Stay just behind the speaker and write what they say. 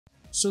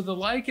So the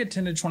Leica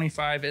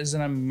 10-25 is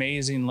an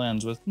amazing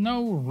lens with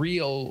no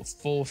real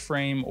full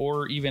frame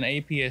or even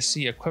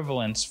APS-C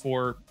equivalents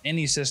for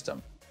any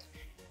system.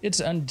 It's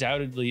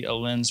undoubtedly a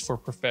lens for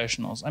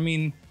professionals. I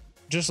mean,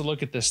 just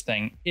look at this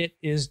thing. It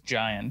is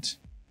giant.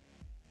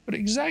 But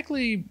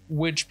exactly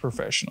which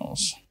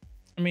professionals?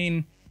 I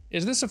mean,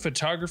 is this a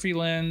photography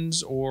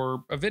lens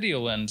or a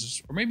video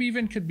lens? Or maybe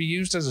even could be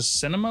used as a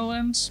cinema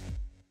lens?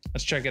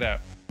 Let's check it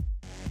out.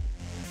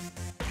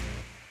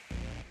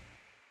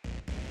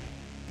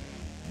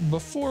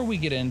 Before we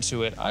get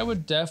into it, I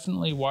would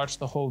definitely watch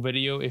the whole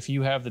video if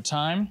you have the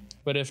time,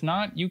 but if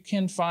not, you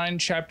can find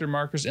chapter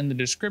markers in the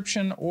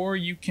description, or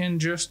you can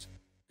just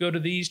go to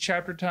these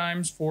chapter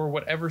times for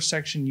whatever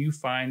section you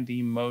find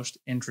the most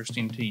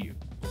interesting to you.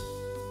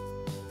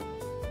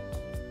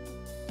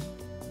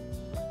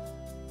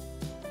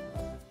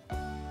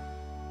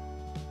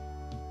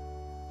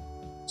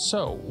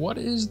 So, what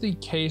is the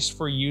case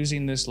for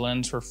using this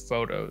lens for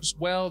photos?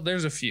 Well,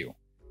 there's a few.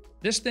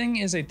 This thing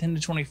is a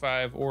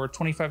 10-25 or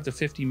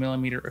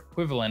 25-50mm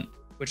equivalent,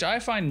 which I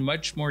find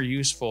much more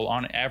useful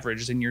on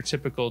average than your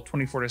typical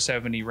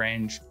 24-70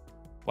 range,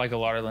 like a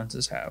lot of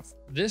lenses have.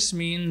 This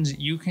means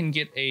you can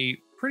get a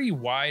pretty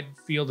wide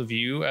field of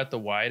view at the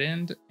wide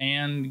end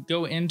and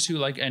go into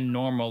like a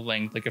normal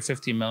length, like a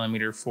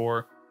 50mm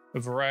for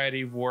a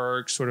variety of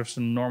work, sort of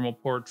some normal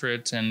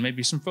portraits and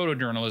maybe some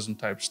photojournalism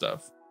type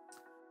stuff.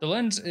 The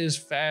lens is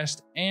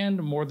fast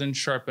and more than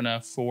sharp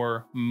enough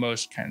for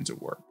most kinds of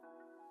work.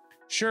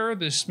 Sure,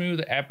 the smooth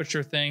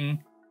aperture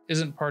thing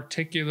isn't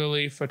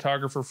particularly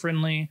photographer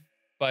friendly,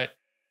 but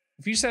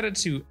if you set it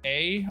to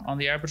A on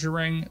the aperture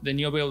ring, then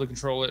you'll be able to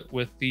control it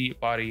with the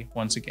body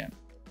once again.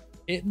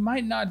 It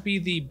might not be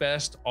the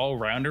best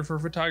all-rounder for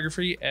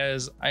photography,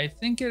 as I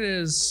think it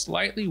is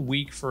slightly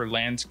weak for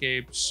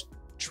landscapes,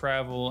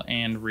 travel,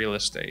 and real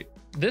estate.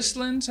 This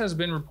lens has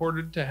been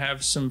reported to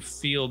have some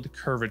field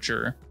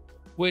curvature,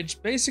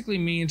 which basically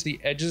means the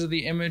edges of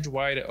the image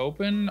wide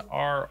open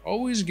are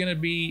always going to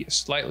be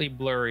slightly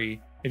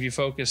blurry if you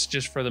focus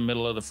just for the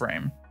middle of the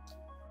frame.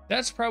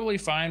 That's probably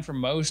fine for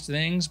most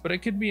things, but it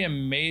could be a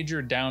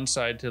major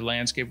downside to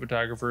landscape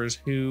photographers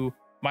who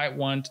might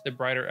want the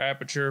brighter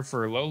aperture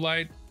for low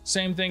light.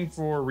 Same thing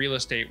for real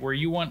estate, where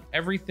you want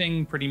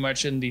everything pretty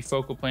much in the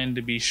focal plane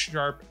to be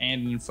sharp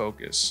and in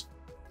focus.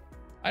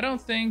 I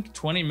don't think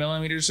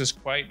 20mm is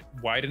quite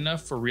wide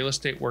enough for real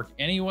estate work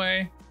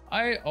anyway.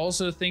 I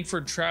also think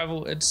for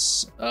travel,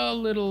 it's a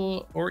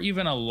little or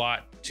even a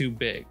lot too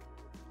big.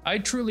 I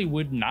truly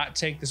would not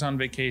take this on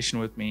vacation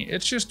with me.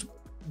 It's just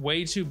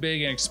way too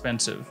big and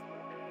expensive.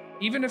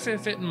 Even if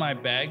it fit in my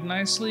bag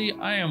nicely,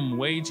 I am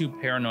way too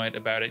paranoid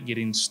about it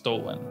getting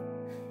stolen.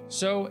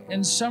 So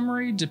in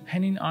summary,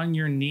 depending on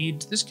your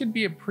needs, this could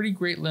be a pretty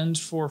great lens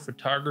for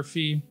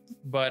photography,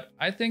 but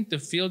I think the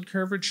field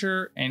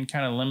curvature and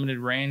kind of limited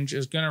range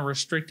is going to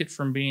restrict it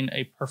from being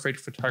a perfect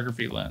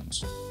photography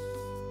lens.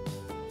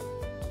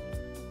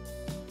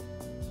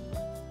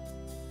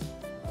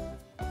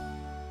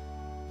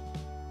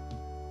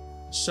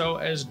 So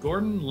as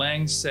Gordon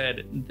Lang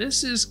said,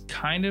 this is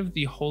kind of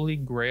the holy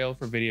grail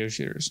for video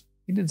shooters.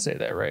 He did say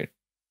that, right?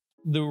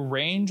 The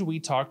range we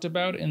talked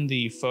about in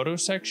the photo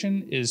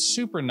section is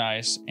super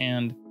nice,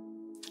 and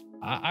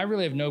I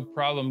really have no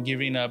problem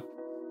giving up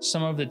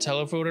some of the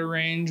telephoto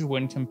range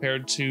when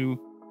compared to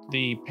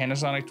the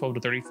Panasonic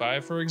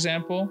 12-35, for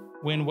example,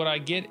 when what I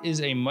get is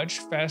a much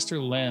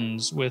faster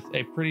lens with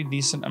a pretty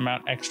decent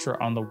amount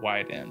extra on the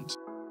wide end.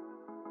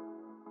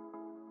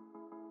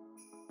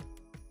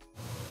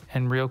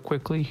 And real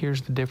quickly,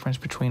 here's the difference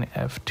between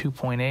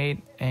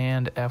f2.8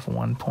 and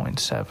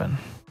f1.7.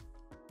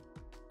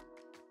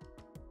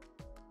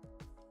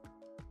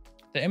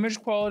 The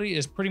image quality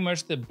is pretty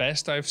much the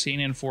best I've seen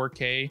in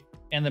 4K,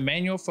 and the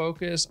manual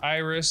focus,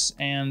 iris,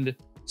 and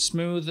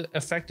smooth,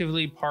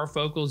 effectively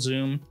parfocal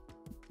zoom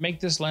make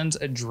this lens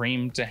a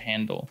dream to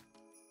handle.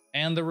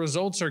 And the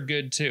results are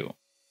good too.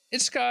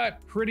 It's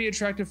got pretty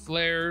attractive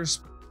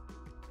flares,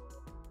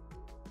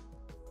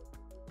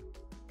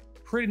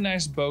 pretty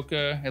nice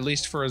bokeh, at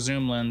least for a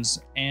zoom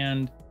lens,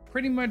 and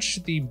pretty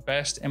much the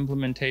best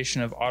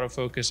implementation of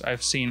autofocus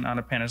I've seen on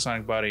a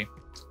Panasonic body.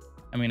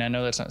 I mean, I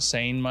know that's not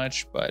saying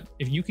much, but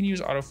if you can use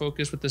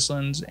autofocus with this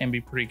lens and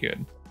be pretty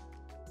good.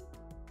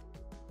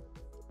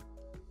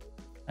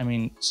 I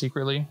mean,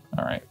 secretly,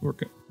 all right, we're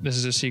good. This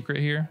is a secret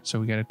here, so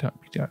we gotta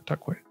talk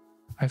quick.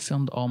 I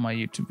filmed all my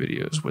YouTube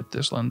videos with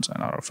this lens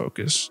on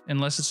autofocus,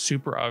 unless it's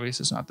super obvious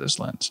it's not this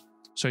lens.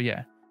 So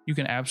yeah, you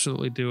can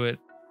absolutely do it.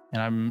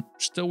 And I'm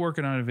still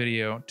working on a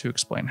video to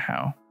explain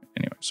how.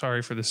 Anyway,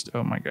 sorry for this.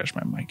 Oh my gosh,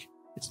 my mic.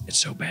 It's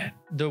so bad.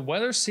 The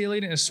weather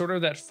sealing is sort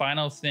of that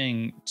final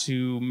thing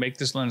to make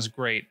this lens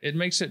great. It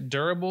makes it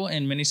durable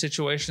in many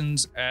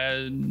situations,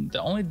 and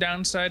the only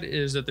downside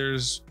is that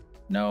there's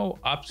no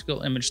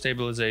optical image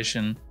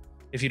stabilization.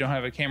 If you don't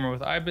have a camera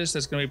with IBIS,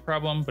 that's gonna be a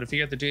problem, but if you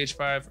got the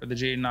GH5 or the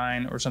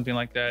GH9 or something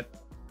like that,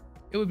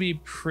 it would be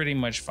pretty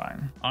much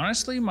fine.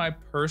 Honestly, my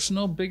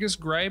personal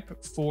biggest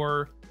gripe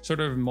for sort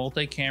of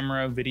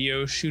multi-camera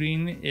video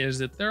shooting is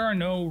that there are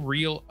no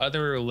real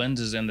other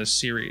lenses in this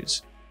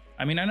series.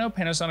 I mean, I know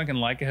Panasonic and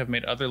Leica have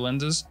made other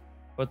lenses,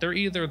 but they're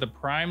either the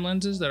prime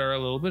lenses that are a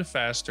little bit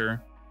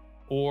faster,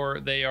 or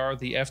they are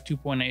the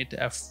f2.8 to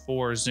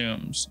f4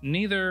 zooms.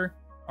 Neither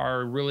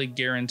are really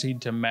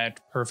guaranteed to match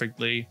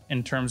perfectly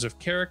in terms of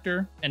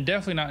character, and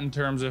definitely not in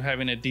terms of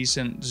having a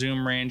decent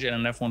zoom range and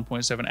an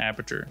f1.7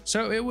 aperture.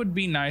 So it would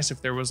be nice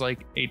if there was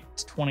like a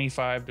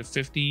 25 to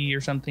 50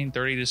 or something,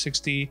 30 to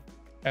 60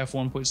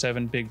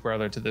 f1.7 big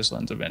brother to this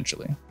lens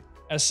eventually.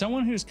 As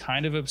someone who's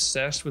kind of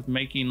obsessed with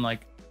making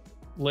like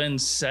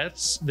lens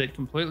sets that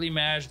completely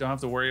match, don't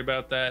have to worry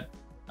about that,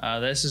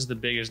 this is the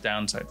biggest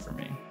downside for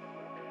me.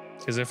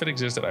 Because if it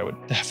existed, I would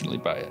definitely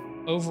buy it.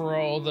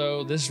 Overall,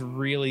 though, this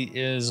really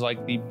is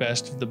like the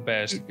best of the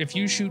best. If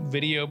you shoot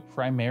video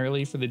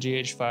primarily for the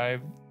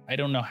GH5, I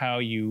don't know how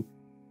you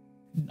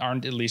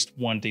aren't at least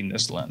wanting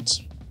this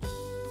lens.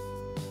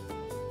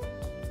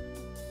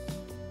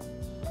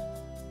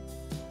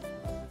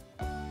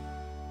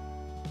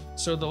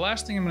 So the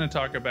last thing I'm going to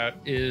talk about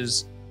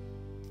is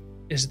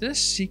this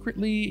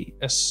secretly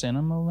a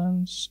cinema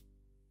lens?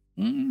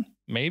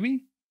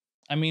 Maybe?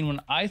 I mean, when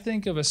I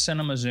think of a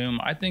cinema zoom,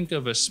 I think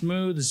of a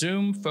smooth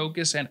zoom,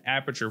 focus, and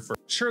aperture.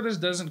 Sure, this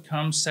doesn't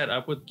come set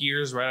up with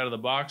gears right out of the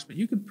box, but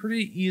you could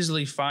pretty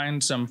easily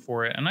find some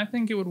for it, and I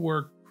think it would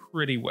work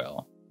pretty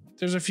well.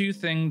 There's a few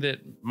things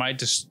that might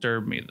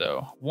disturb me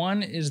though.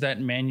 One is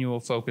that manual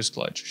focus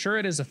clutch. Sure,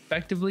 it is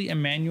effectively a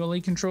manually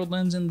controlled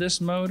lens in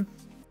this mode,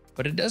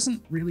 but it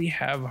doesn't really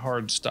have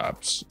hard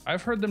stops.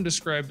 I've heard them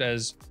described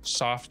as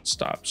soft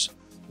stops,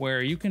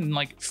 where you can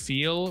like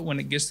feel when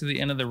it gets to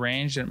the end of the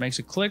range and it makes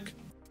a click.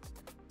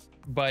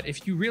 But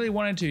if you really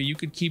wanted to, you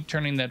could keep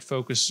turning that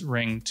focus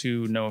ring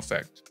to no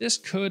effect. This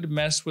could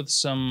mess with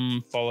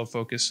some follow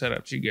focus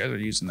setups you guys are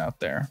using out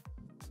there.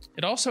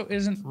 It also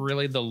isn't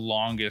really the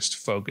longest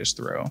focus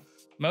throw.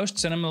 Most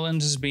cinema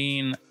lenses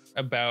being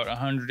about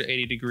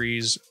 180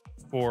 degrees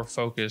for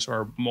focus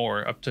or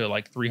more, up to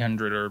like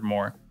 300 or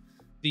more.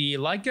 The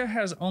Leica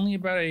has only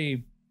about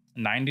a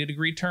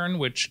 90-degree turn,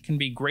 which can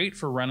be great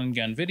for run and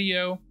gun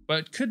video,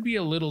 but could be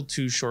a little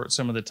too short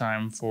some of the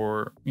time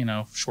for, you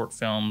know, short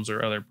films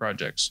or other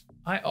projects.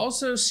 I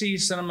also see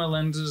cinema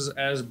lenses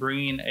as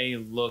bringing a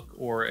look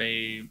or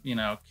a, you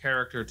know,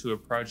 character to a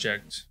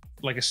project,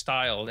 like a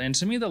style. And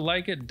to me, the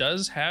Leica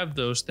does have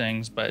those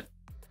things, but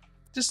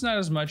just not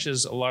as much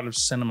as a lot of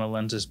cinema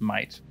lenses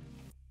might.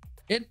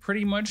 It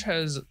pretty much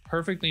has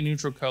perfectly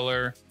neutral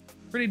color,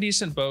 pretty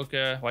decent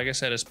bokeh, like I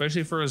said,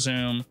 especially for a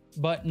zoom,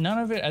 but none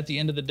of it at the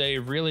end of the day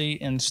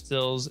really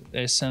instills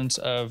a sense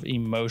of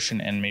emotion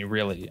in me,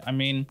 really. I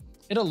mean,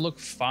 it'll look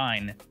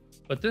fine,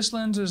 but this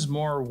lens is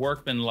more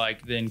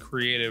workmanlike than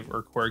creative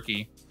or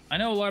quirky. I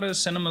know a lot of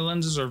cinema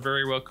lenses are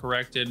very well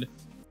corrected.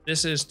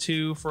 This is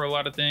too for a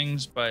lot of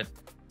things, but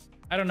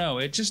I don't know,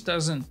 it just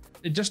doesn't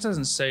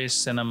say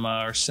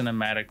cinema or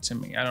cinematic to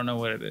me. I don't know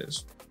what it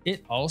is.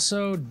 It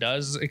also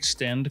does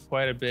extend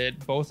quite a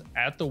bit, both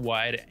at the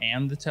wide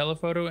and the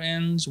telephoto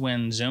ends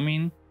when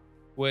zooming,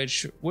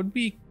 which would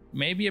be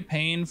maybe a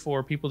pain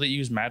for people that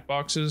use matte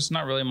boxes.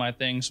 Not really my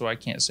thing, so I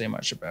can't say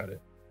much about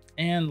it.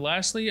 And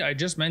lastly, I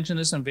just mentioned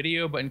this in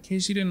video, but in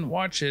case you didn't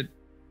watch it,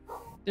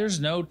 there's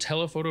no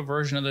telephoto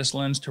version of this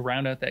lens to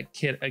round out that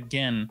kit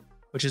again,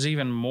 which is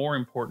even more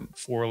important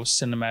for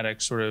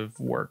cinematic sort of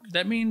work.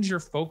 That means your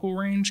focal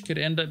range could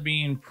end up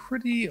being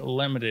pretty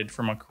limited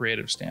from a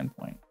creative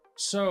standpoint.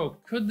 So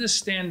could this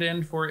stand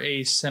in for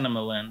a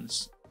cinema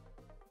lens?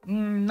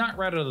 Not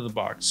right out of the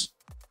box.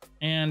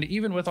 And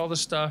even with all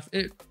this stuff,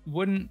 it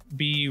wouldn't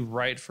be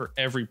right for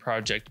every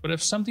project. But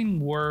if something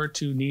were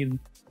to need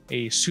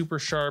a super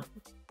sharp,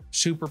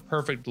 super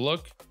perfect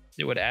look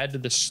that would add to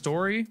the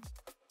story,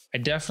 I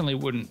definitely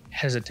wouldn't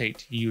hesitate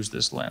to use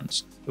this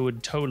lens. It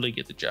would totally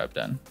get the job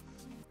done.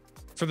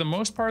 For the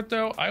most part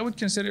though, I would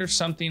consider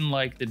something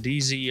like the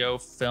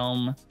DZO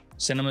film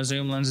cinema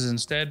zoom lenses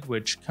instead,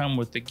 which come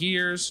with the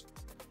gears,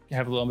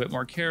 have a little bit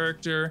more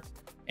character,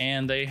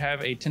 and they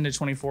have a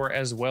 10-24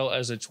 as well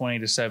as a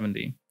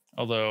 20-70,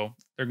 although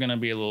they're going to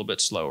be a little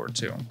bit slower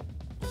too.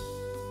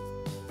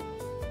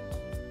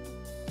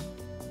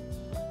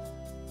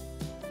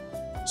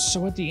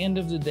 So at the end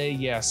of the day,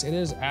 yes, it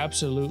is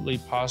absolutely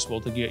possible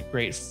to get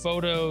great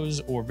photos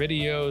or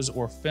videos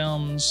or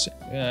films,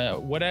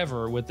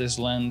 whatever with this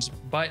lens.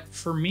 But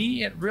for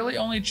me, it really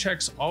only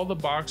checks all the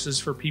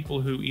boxes for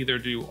people who either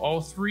do all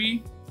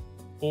three,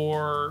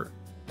 or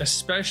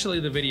especially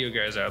the video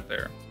guys out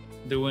there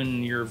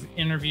doing your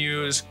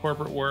interviews,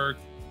 corporate work,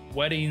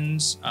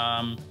 weddings,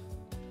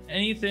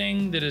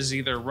 anything that is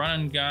either run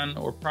and gun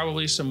or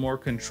probably some more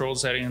controlled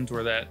settings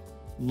where that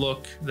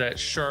look, that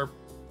sharp,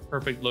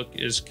 perfect look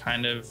is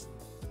kind of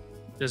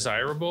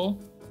desirable.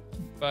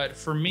 But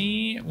for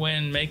me,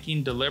 when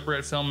making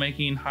deliberate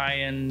filmmaking,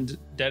 high-end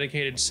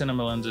dedicated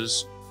cinema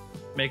lenses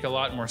make a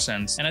lot more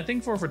sense. And I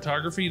think for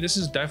photography, this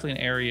is definitely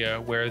an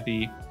area where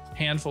the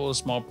handful of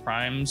small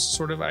primes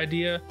sort of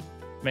idea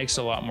makes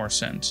a lot more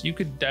sense. You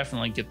could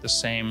definitely get the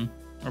same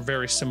or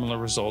very similar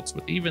results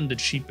with even the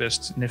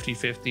cheapest nifty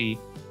 50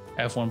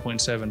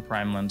 f1.7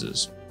 prime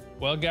lenses.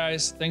 Well,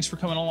 guys, thanks for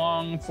coming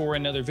along for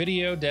another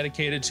video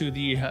dedicated to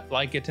the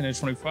Leica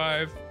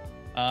 10-25mm.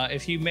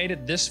 If you made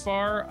it this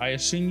far, I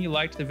assume you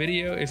liked the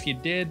video. If you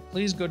did,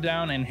 please go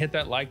down and hit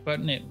that like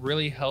button. It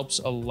really helps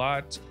a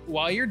lot.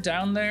 While you're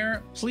down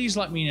there, please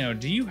let me know,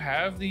 do you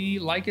have the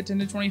Leica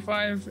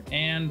 10-25mm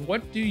and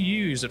what do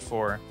you use it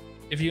for?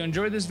 If you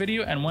enjoyed this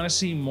video and want to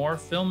see more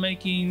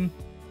filmmaking,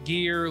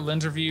 gear,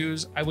 lens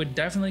reviews, I would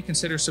definitely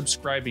consider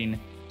subscribing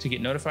to get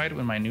notified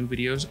when my new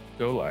videos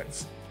go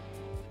live.